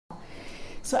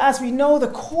So as we know, the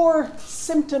core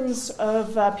symptoms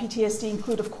of PTSD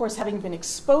include, of course, having been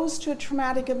exposed to a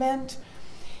traumatic event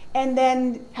and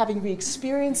then having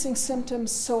re-experiencing symptoms.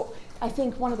 So I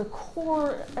think another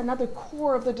core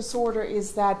of the disorder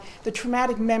is that the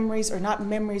traumatic memories are not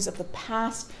memories of the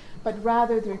past, but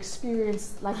rather they're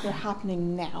experienced like they're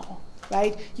happening now,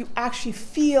 right? You actually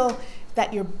feel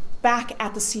that you're back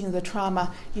at the scene of the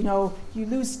trauma. You know, you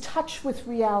lose touch with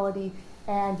reality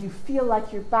and you feel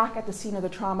like you're back at the scene of the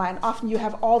trauma, and often you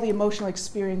have all the emotional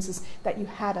experiences that you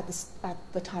had at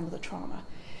the time of the trauma.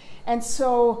 And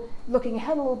so, looking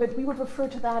ahead a little bit, we would refer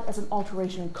to that as an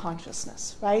alteration in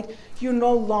consciousness, right? You're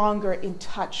no longer in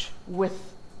touch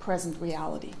with present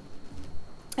reality.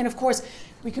 And of course,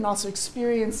 we can also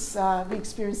experience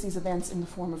these events in the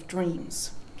form of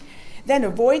dreams. Then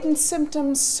avoidance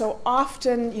symptoms. So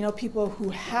often, people who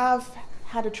have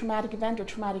had a traumatic event or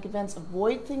traumatic events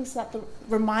avoid things that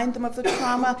remind them of the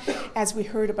trauma, as we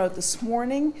heard about this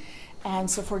morning. And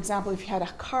so, for example, if you had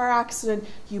a car accident,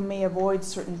 you may avoid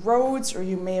certain roads or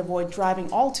you may avoid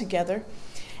driving altogether.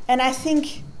 And I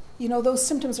think, those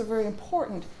symptoms are very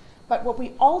important. But what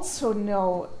we also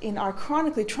know in our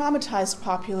chronically traumatized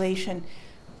population,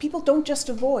 people don't just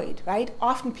avoid, right?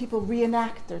 Often people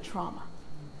reenact their trauma,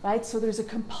 right? So there's a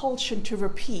compulsion to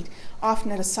repeat,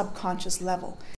 often at a subconscious level.